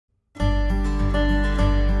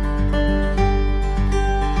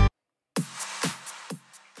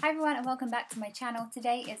Hi everyone and welcome back to my channel.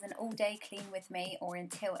 Today is an all day clean with me, or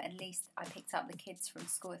until at least I picked up the kids from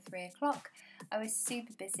school at 3 o'clock. I was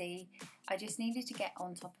super busy. I just needed to get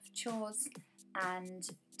on top of chores and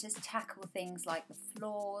just tackle things like the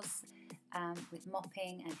floors with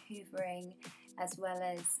mopping and hoovering, as well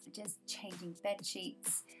as just changing bed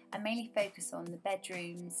sheets. I mainly focus on the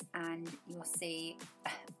bedrooms, and you'll see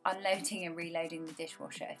unloading and reloading the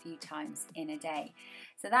dishwasher a few times in a day.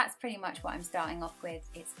 So that's pretty much what I'm starting off with.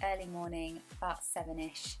 It's early morning, about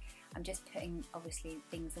 7ish. I'm just putting obviously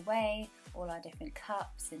things away, all our different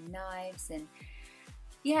cups and knives, and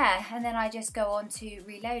yeah, and then I just go on to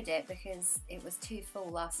reload it because it was too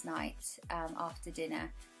full last night after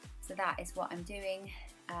dinner. So that is what I'm doing,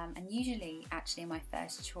 and usually actually my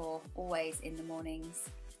first chore always in the mornings.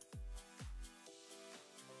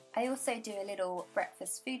 I also do a little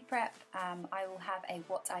breakfast food prep. I will have a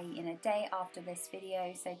what I eat in a day after this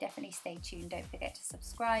video, so definitely stay tuned, don't forget to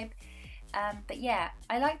subscribe. But yeah,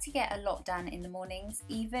 I like to get a lot done in the mornings,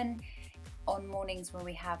 even on mornings where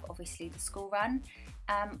we have obviously the school run.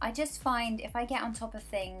 I just find if I get on top of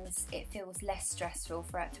things, it feels less stressful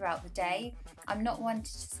throughout the day. I'm not one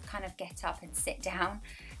to just kind of get up and sit down.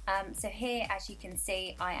 So here, as you can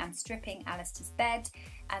see, I am stripping Alistair's bed,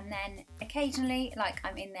 and then occasionally, like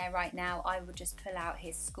I'm in there right now, I will just pull out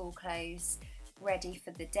his school clothes ready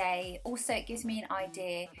for the day. Also, it gives me an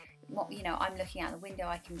idea, what, you know, I'm looking out the window,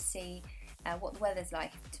 I can see what the weather's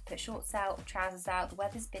like, to put shorts out or trousers out. The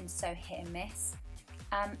weather's been so hit and miss.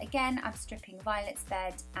 Again, I'm stripping Violet's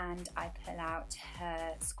bed, and I pull out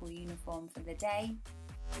her school uniform for the day.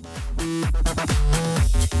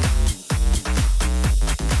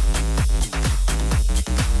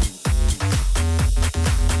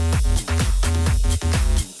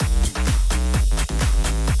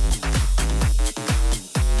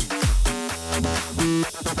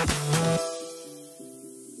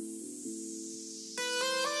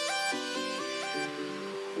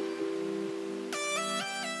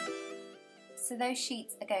 So those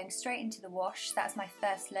sheets are going straight into the wash. That's my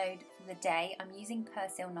first load for the day. I'm using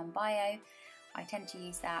Persil Non-Bio. I tend to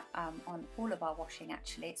use that on all of our washing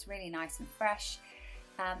actually. It's really nice and fresh.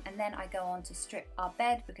 And then I go on to strip our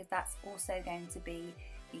bed, because that's also going to be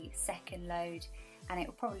the second load, and it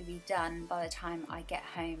will probably be done by the time I get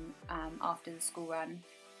home after the school run.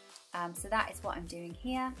 So that is what I'm doing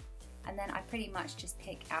here. And then I pretty much just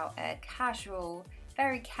pick out a casual,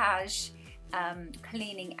 very cash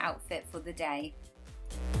cleaning outfit for the day.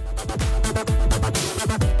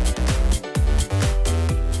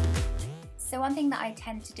 So one thing that I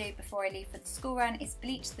tend to do before I leave for the school run is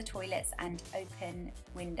bleach the toilets and open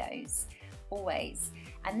windows, always.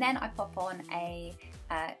 And then I pop on a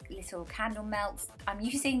little candle melt. I'm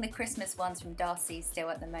using the Christmas ones from Darcy still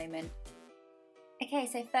at the moment. Okay,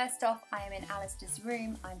 so first off, I am in Alistair's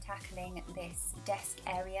room. I'm tackling this desk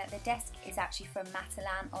area. The desk is actually from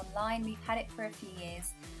Matalan online. We've had it for a few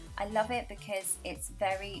years. I love it because it's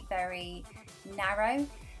very, very narrow.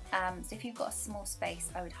 So if you've got a small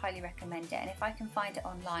space, I would highly recommend it. And if I can find it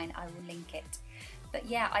online, I will link it. But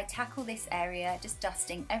yeah, I tackle this area, just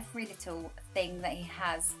dusting every little thing that he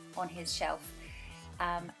has on his shelf.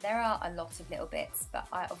 There are a lot of little bits, but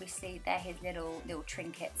obviously they're his little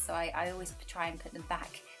trinkets, so I always try and put them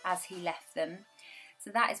back as he left them. So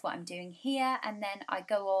that is what I'm doing here, and then I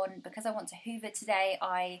go on, because I want to hoover today,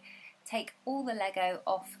 I take all the Lego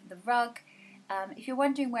off the rug. If you're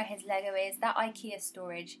wondering where his Lego is, that IKEA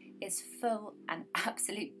storage is full and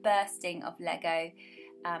absolute bursting of Lego,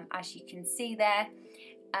 as you can see there.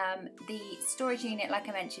 The storage unit, like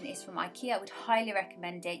I mentioned, is from IKEA. I would highly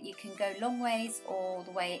recommend it. You can go long ways or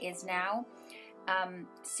the way it is now.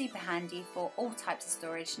 Super handy for all types of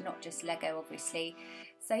storage, not just Lego obviously.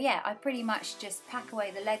 So yeah, I pretty much just pack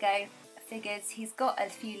away the Lego figures. He's got a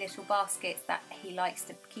few little baskets that he likes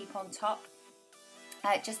to keep on top,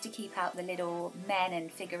 just to keep out the little men and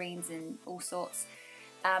figurines and all sorts.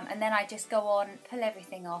 And then I just go on, pull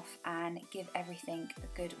everything off, and give everything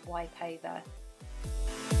a good wipe over.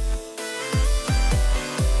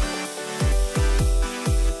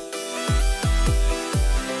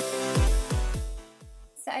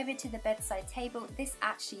 So over to the bedside table. This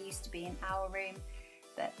actually used to be in our room,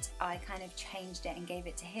 but I kind of changed it and gave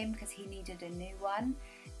it to him because he needed a new one,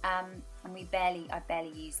 and I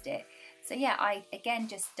barely used it. So yeah, I again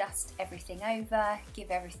just dust everything over,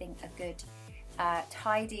 give everything a good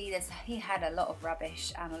tidy. He had a lot of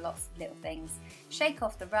rubbish and a lot of little things. Shake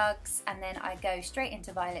off the rugs, and then I go straight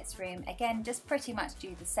into Violet's room. Again, just pretty much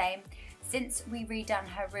do the same. Since we redone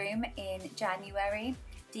her room in January,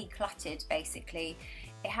 decluttered basically,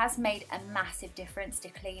 It has made a massive difference to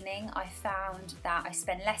cleaning. I found that I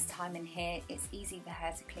spend less time in here, it's easy for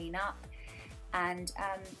her to clean up, and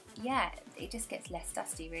yeah, it just gets less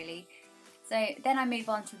dusty really. So then I move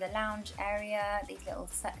on to the lounge area. These little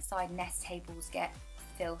side nest tables get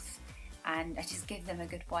filth, and I just give them a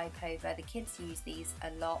good wipe over. The kids use these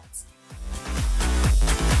a lot.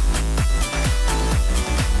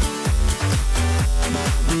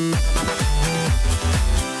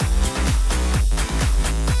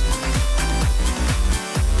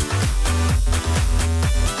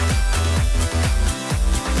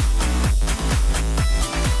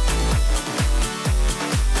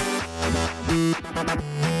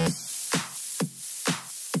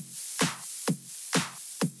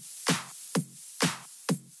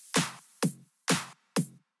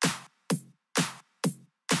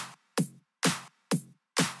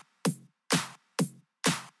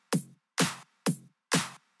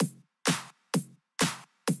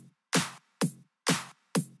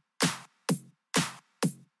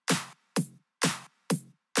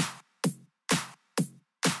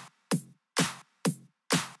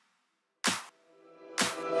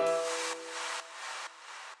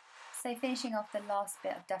 So finishing off the last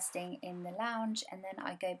bit of dusting in the lounge, and then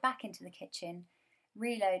I go back into the kitchen,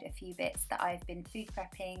 reload a few bits that I've been food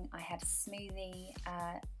prepping. I had a smoothie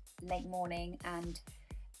late morning, and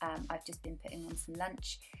I've just been putting on some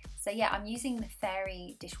lunch. So yeah, I'm using the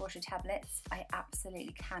Fairy dishwasher tablets. I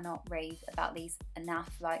absolutely cannot rave about these enough.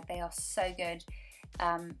 Like, they are so good,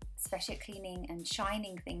 especially at cleaning and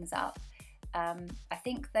shining things up. I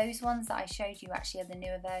think those ones that I showed you actually are the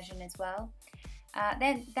newer version as well.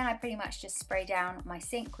 Then I pretty much just spray down my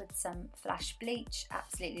sink with some Flash bleach.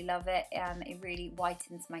 Absolutely love it. It really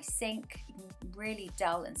whitens my sink. Really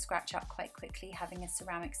dull and scratch up quite quickly having a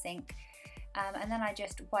ceramic sink. And then I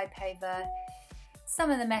just wipe over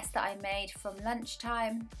some of the mess that I made from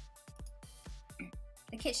lunchtime.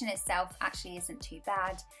 The kitchen itself actually isn't too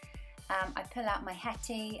bad. I pull out my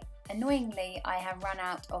Hetty. Annoyingly, I have run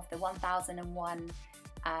out of the 1001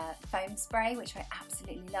 foam spray, which I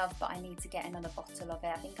absolutely love, but I need to get another bottle of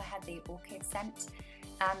it. I think I had the orchid scent.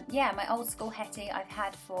 Yeah, my old school Hetty I've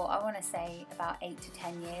had for, I want to say, about 8 to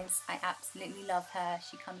 10 years. I absolutely love her.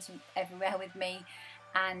 She comes from everywhere with me,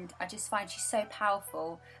 and I just find she's so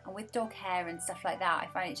powerful, and with dog hair and stuff like that, I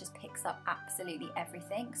find it just picks up absolutely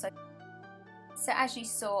everything. So as you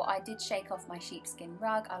saw, I did shake off my sheepskin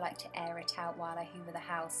rug. I like to air it out while I hoover the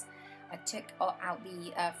house. I took out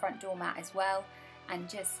the front doormat as well, and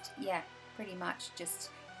just, yeah, pretty much just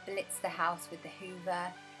blitz the house with the hoover.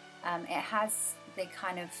 It has the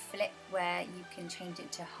kind of flip where you can change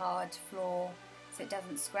it to hard floor so it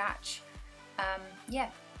doesn't scratch. Yeah,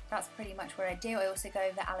 that's pretty much what I do. I also go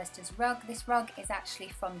over Alistair's rug. This rug is actually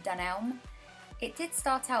from Dunelm. It did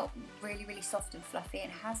start out really, really soft and fluffy,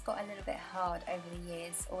 and has got a little bit hard over the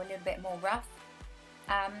years, or a little bit more rough.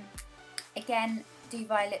 Again, do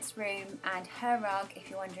Violet's room, and her rug, if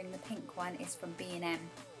you're wondering, the pink one is from B&M,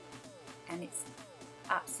 and it's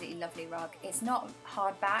absolutely lovely rug. It's not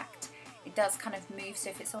hard backed, it does kind of move, so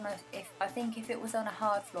if it's on I think if it was on a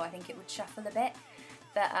hard floor, I think it would shuffle a bit,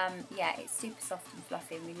 but yeah, it's super soft and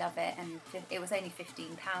fluffy, and we love it, and it was only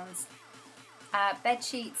 £15. Bed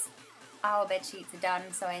sheets, our bed sheets are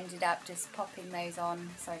done, so I ended up just popping those on,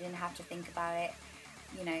 so I didn't have to think about it.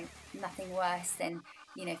 You know, nothing worse than,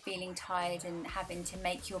 you know, feeling tired and having to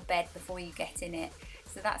make your bed before you get in it.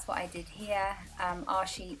 So that's what I did here. Our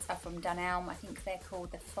sheets are from Dunelm. I think they're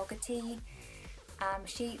called the Fogarty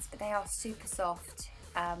sheets, but they are super soft.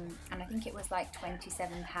 And I think it was like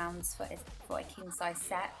 £27 for a king size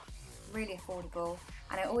set. Really affordable.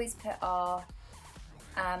 And I always put our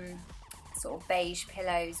sort of beige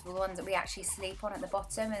pillows, the ones that we actually sleep on, at the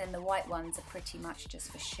bottom, and then the white ones are pretty much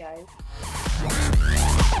just for show.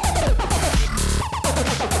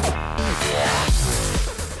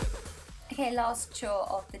 Okay, last chore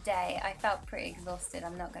of the day. I felt pretty exhausted,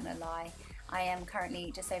 I'm not gonna lie. I am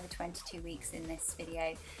currently just over 22 weeks in this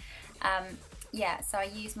video. Yeah, so I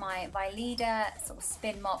use my Vileda sort of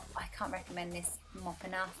spin mop. I can't recommend this mop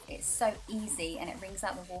enough. It's so easy, and it wrings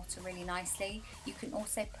out the water really nicely. You can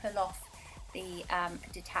also pull off the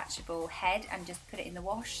detachable head and just put it in the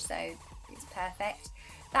wash, so it's perfect.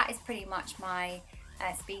 That is pretty much my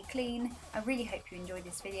speed clean. I really hope you enjoyed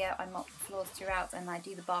this video. I mop the floors throughout, and I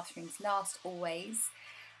do the bathrooms last always.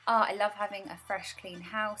 I love having a fresh, clean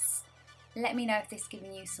house. Let me know if this is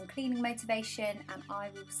giving you some cleaning motivation, and I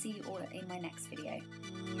will see you all in my next video.